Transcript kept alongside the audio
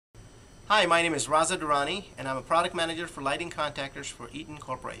Hi, my name is Raza Durrani, and I'm a product manager for lighting contactors for Eaton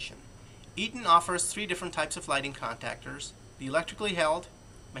Corporation. Eaton offers three different types of lighting contactors: the electrically held,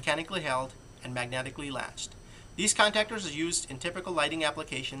 mechanically held, and magnetically latched. These contactors are used in typical lighting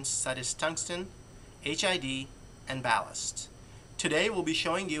applications such as tungsten, HID, and ballast. Today we'll be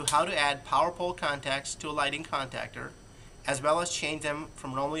showing you how to add power pole contacts to a lighting contactor, as well as change them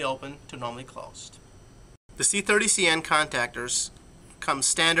from normally open to normally closed. The C30CN contactors come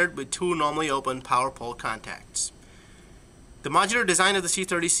standard with two normally open power pole contacts. The modular design of the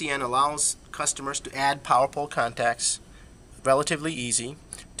C30CN allows customers to add power pole contacts relatively easy.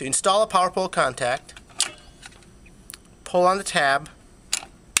 To install a power pole contact, pull on the tab,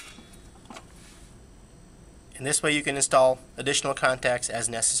 and this way you can install additional contacts as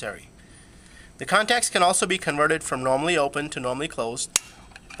necessary. The contacts can also be converted from normally open to normally closed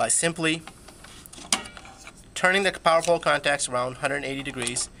by simply turning the power pole contacts around 180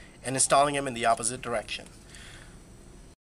 degrees and installing them in the opposite direction.